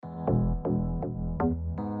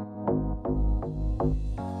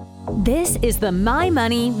This is the My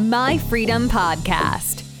Money, My Freedom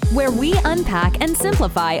podcast, where we unpack and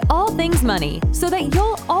simplify all things money so that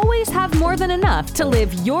you'll always have more than enough to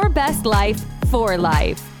live your best life for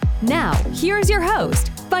life. Now, here's your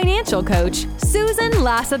host, financial coach, Susan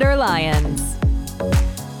Lassiter-Lyons.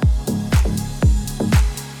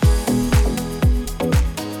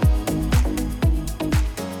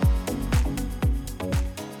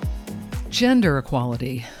 Gender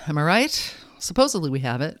equality, am I right? Supposedly we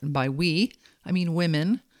have it, and by we, I mean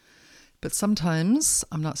women, but sometimes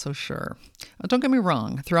I'm not so sure. Don't get me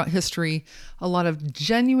wrong, throughout history, a lot of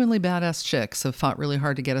genuinely badass chicks have fought really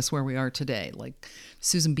hard to get us where we are today, like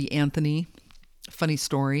Susan B. Anthony. Funny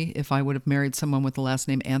story, if I would have married someone with the last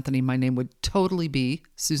name Anthony, my name would totally be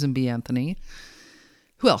Susan B. Anthony.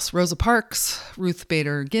 Who else? Rosa Parks, Ruth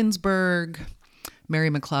Bader Ginsburg, Mary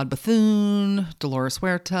McLeod Bethune, Dolores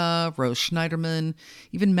Huerta, Rose Schneiderman,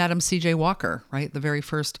 even Madam C.J. Walker, right? The very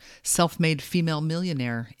first self-made female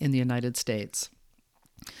millionaire in the United States.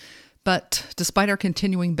 But despite our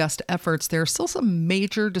continuing best efforts, there are still some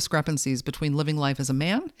major discrepancies between living life as a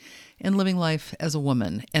man and living life as a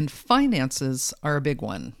woman. And finances are a big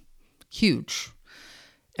one. Huge.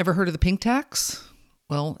 Ever heard of the pink tax?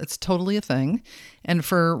 Well, it's totally a thing. And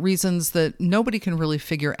for reasons that nobody can really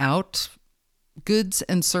figure out, goods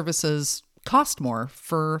and services cost more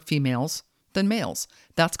for females than males.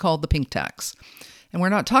 That's called the pink tax. And we're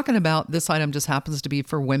not talking about this item just happens to be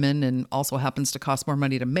for women and also happens to cost more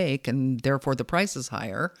money to make and therefore the price is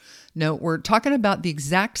higher. No, we're talking about the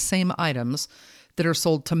exact same items that are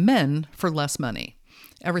sold to men for less money.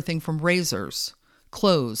 Everything from razors,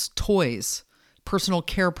 clothes, toys, personal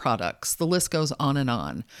care products, the list goes on and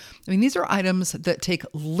on. I mean, these are items that take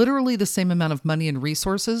literally the same amount of money and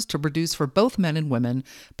resources to produce for both men and women,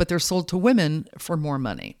 but they're sold to women for more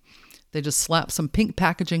money. They just slap some pink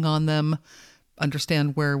packaging on them,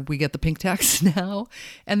 understand where we get the pink tax now,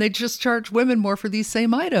 and they just charge women more for these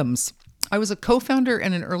same items. I was a co-founder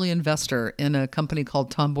and an early investor in a company called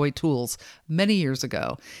Tomboy Tools many years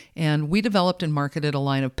ago, and we developed and marketed a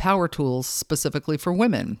line of power tools specifically for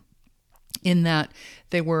women, in that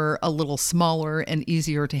they were a little smaller and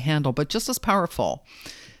easier to handle, but just as powerful.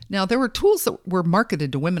 Now, there were tools that were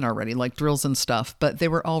marketed to women already, like drills and stuff, but they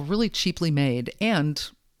were all really cheaply made, and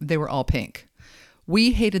they were all pink.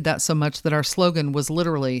 We hated that so much that our slogan was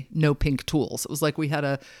literally no pink tools. It was like we had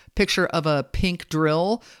a picture of a pink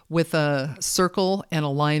drill with a circle and a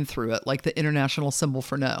line through it, like the international symbol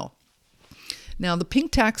for no. Now, the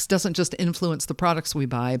pink tax doesn't just influence the products we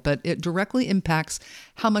buy, but it directly impacts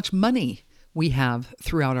how much money we have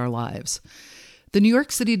throughout our lives. The New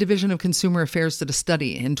York City Division of Consumer Affairs did a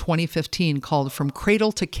study in 2015 called From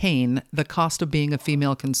Cradle to Cane, the Cost of Being a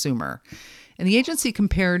Female Consumer. And the agency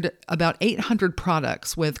compared about 800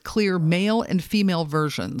 products with clear male and female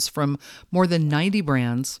versions from more than 90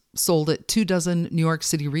 brands sold at 24 New York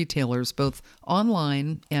City retailers, both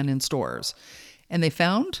online and in stores. And they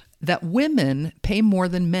found that women pay more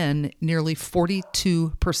than men nearly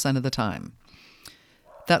 42% of the time.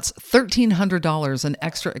 That's $1,300 in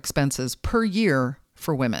extra expenses per year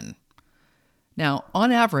for women. Now,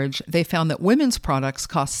 on average, they found that women's products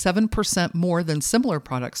cost 7% more than similar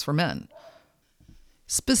products for men.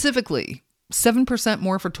 Specifically, 7%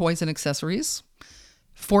 more for toys and accessories,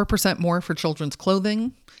 4% more for children's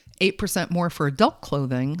clothing, 8% more for adult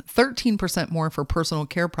clothing, 13% more for personal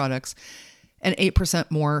care products, and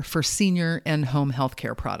 8% more for senior and home health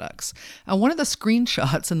care products. And one of the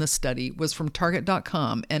screenshots in the study was from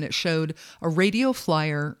Target.com, and it showed a Radio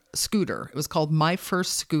Flyer scooter. It was called My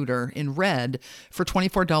First Scooter in red for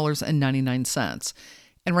 $24.99.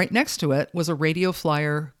 And right next to it was a Radio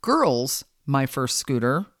Flyer Girls My First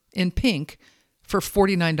Scooter in pink for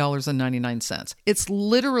 $49.99. It's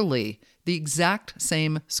literally the exact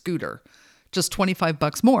same scooter, just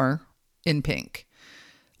 $25 more in pink.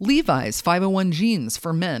 Levi's 501 jeans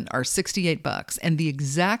for men are $68, and the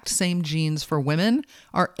exact same jeans for women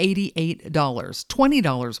are $88,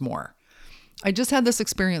 $20 more. I just had this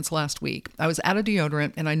experience last week. I was at a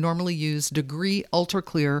deodorant, and I normally use Degree Ultra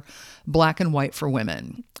Clear Black and White for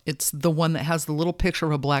women. It's the one that has the little picture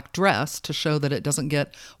of a black dress to show that it doesn't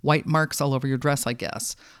get white marks all over your dress, I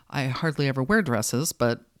guess. I hardly ever wear dresses,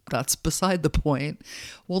 but that's beside the point.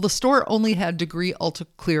 Well, the store only had Degree Ultra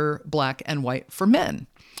Clear Black and White for men.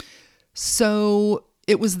 So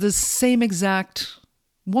it was the same exact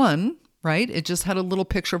one, right? It just had a little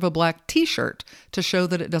picture of a black t-shirt to show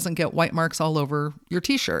that it doesn't get white marks all over your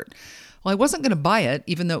t-shirt. Well, I wasn't going to buy it,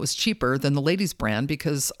 even though it was cheaper than the ladies' brand,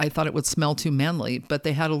 because I thought it would smell too manly, but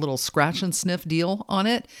they had a little scratch and sniff deal on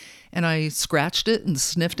it. And I scratched it and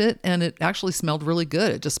sniffed it, and it actually smelled really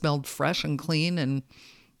good. It just smelled fresh and clean, and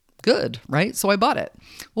Good, right? So I bought it.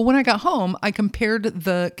 Well, when I got home, I compared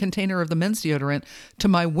the container of the men's deodorant to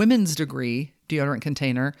my women's degree deodorant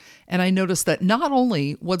container, and I noticed that not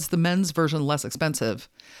only was the men's version less expensive,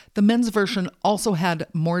 the men's version also had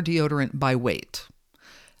more deodorant by weight.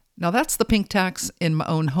 Now that's the pink tax in my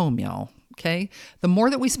own home, y'all. Okay? The more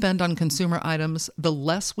that we spend on consumer items, the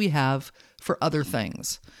less we have for other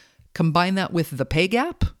things. Combine that with the pay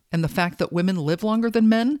gap and the fact that women live longer than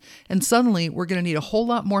men, and suddenly we're going to need a whole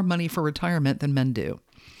lot more money for retirement than men do.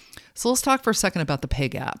 So let's talk for a second about the pay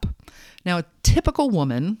gap. Now, a typical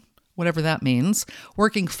woman, whatever that means,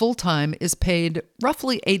 working full-time is paid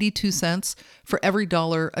roughly 82 cents for every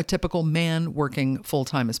dollar a typical man working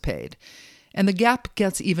full-time is paid. And the gap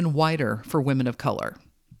gets even wider for women of color.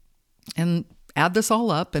 And add this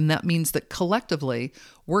all up, and that means that collectively,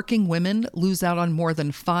 working women lose out on more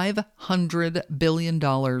than $500 billion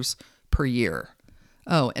per year.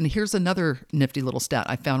 Oh, and here's another nifty little stat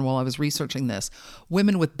I found while I was researching this.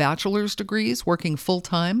 Women with bachelor's degrees working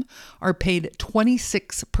full-time are paid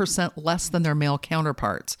 26% less than their male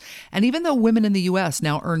counterparts. And even though women in the U.S.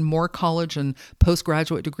 now earn more college and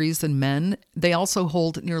postgraduate degrees than men, they also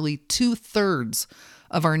hold nearly 2/3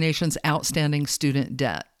 of our nation's outstanding student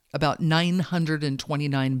debt, about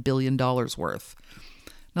 $929 billion worth.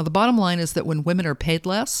 Now, the bottom line is that when women are paid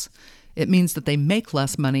less, it means that they make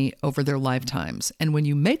less money over their lifetimes. And when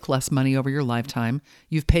you make less money over your lifetime,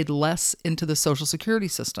 you've paid less into the Social Security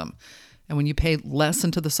system. And when you pay less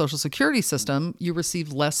into the Social Security system, you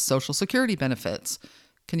receive less Social Security benefits.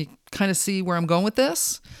 Can you kind of see where I'm going with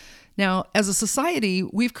this? Now, as a society,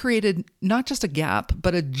 we've created not just a gap,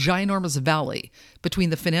 but a ginormous valley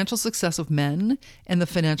between the financial success of men and the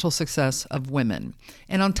financial success of women.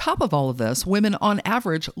 And on top of all of this, women on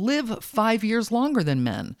average live 5 years longer than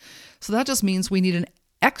men. So that just means we need an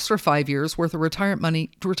extra 5 years worth of retirement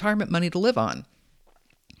money to live on.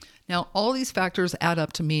 Now, all these factors add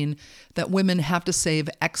up to mean that women have to save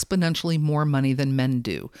exponentially more money than men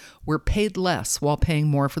do. We're paid less while paying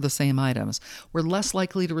more for the same items. We're less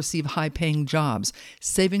likely to receive high-paying jobs.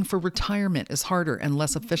 Saving for retirement is harder and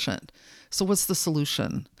less efficient. So what's the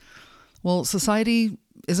solution? Well, society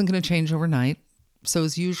isn't going to change overnight. So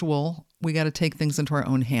as usual, we got to take things into our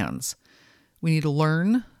own hands. We need to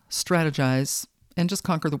learn, strategize, and just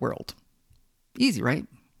conquer the world. Easy, right?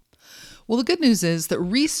 Well, the good news is that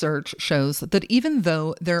research shows that even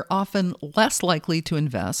though they're often less likely to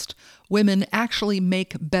invest, women actually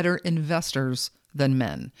make better investors than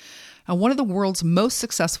men. Now, one of the world's most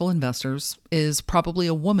successful investors is probably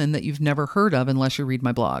a woman that you've never heard of unless you read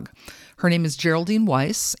my blog. Her name is Geraldine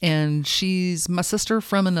Weiss, and she's my sister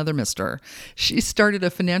from another mister. She started a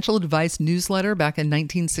financial advice newsletter back in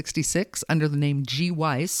 1966 under the name G.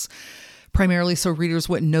 Weiss, primarily so readers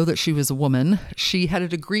wouldn't know that she was a woman. She had a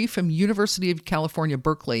degree from University of California,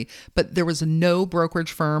 Berkeley, but there was no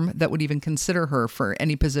brokerage firm that would even consider her for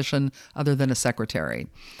any position other than a secretary.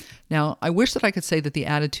 Now, I wish that I could say that the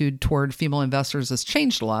attitude toward female investors has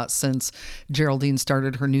changed a lot since Geraldine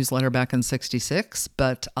started her newsletter back in '66,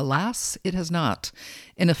 but alas, it has not.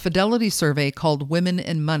 In a Fidelity survey called Women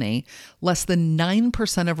in Money, less than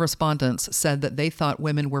 9% of respondents said that they thought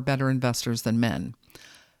women were better investors than men.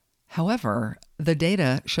 However, the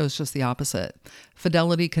data shows just the opposite.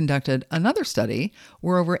 Fidelity conducted another study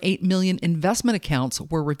where over 8 million investment accounts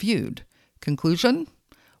were reviewed. Conclusion?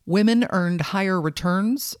 Women earned higher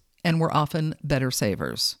returns and were often better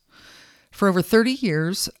savers. For over 30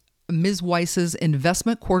 years, Ms. Weiss's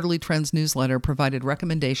Investment Quarterly Trends newsletter provided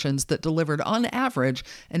recommendations that delivered, on average,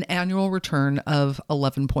 an annual return of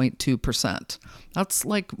 11.2%. That's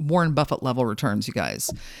like Warren Buffett level returns, you guys.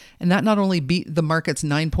 And that not only beat the market's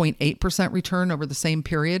 9.8% return over the same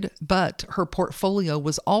period, but her portfolio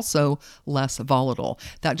was also less volatile.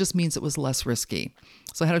 That just means it was less risky.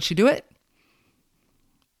 So how did she do it?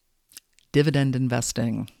 Dividend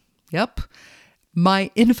investing. Yep.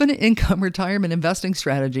 My infinite income retirement investing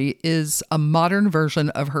strategy is a modern version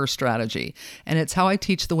of her strategy, and it's how I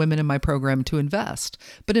teach the women in my program to invest.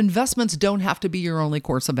 But investments don't have to be your only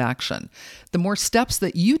course of action. The more steps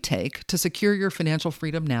that you take to secure your financial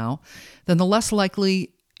freedom now, then the less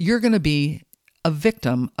likely you're going to be a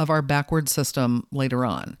victim of our backward system later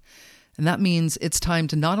on. And that means it's time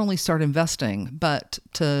to not only start investing, but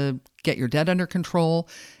to get your debt under control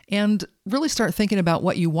and really start thinking about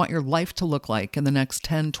what you want your life to look like in the next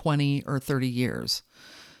 10, 20, or 30 years.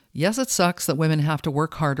 Yes, it sucks that women have to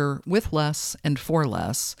work harder with less and for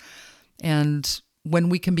less. And when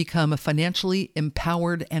we can become financially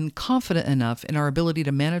empowered and confident enough in our ability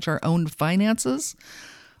to manage our own finances,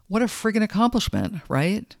 what a friggin' accomplishment,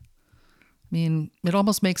 right? I mean, it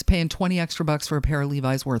almost makes paying $20 extra for a pair of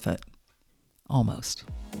Levi's worth it. almost.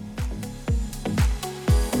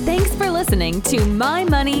 Thanks for listening to My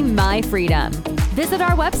Money, My Freedom. Visit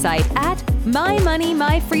our website at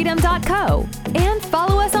mymoneymyfreedom.co and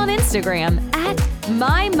follow us on Instagram at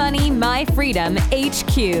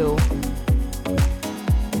MyMoneyMyFreedomHQ.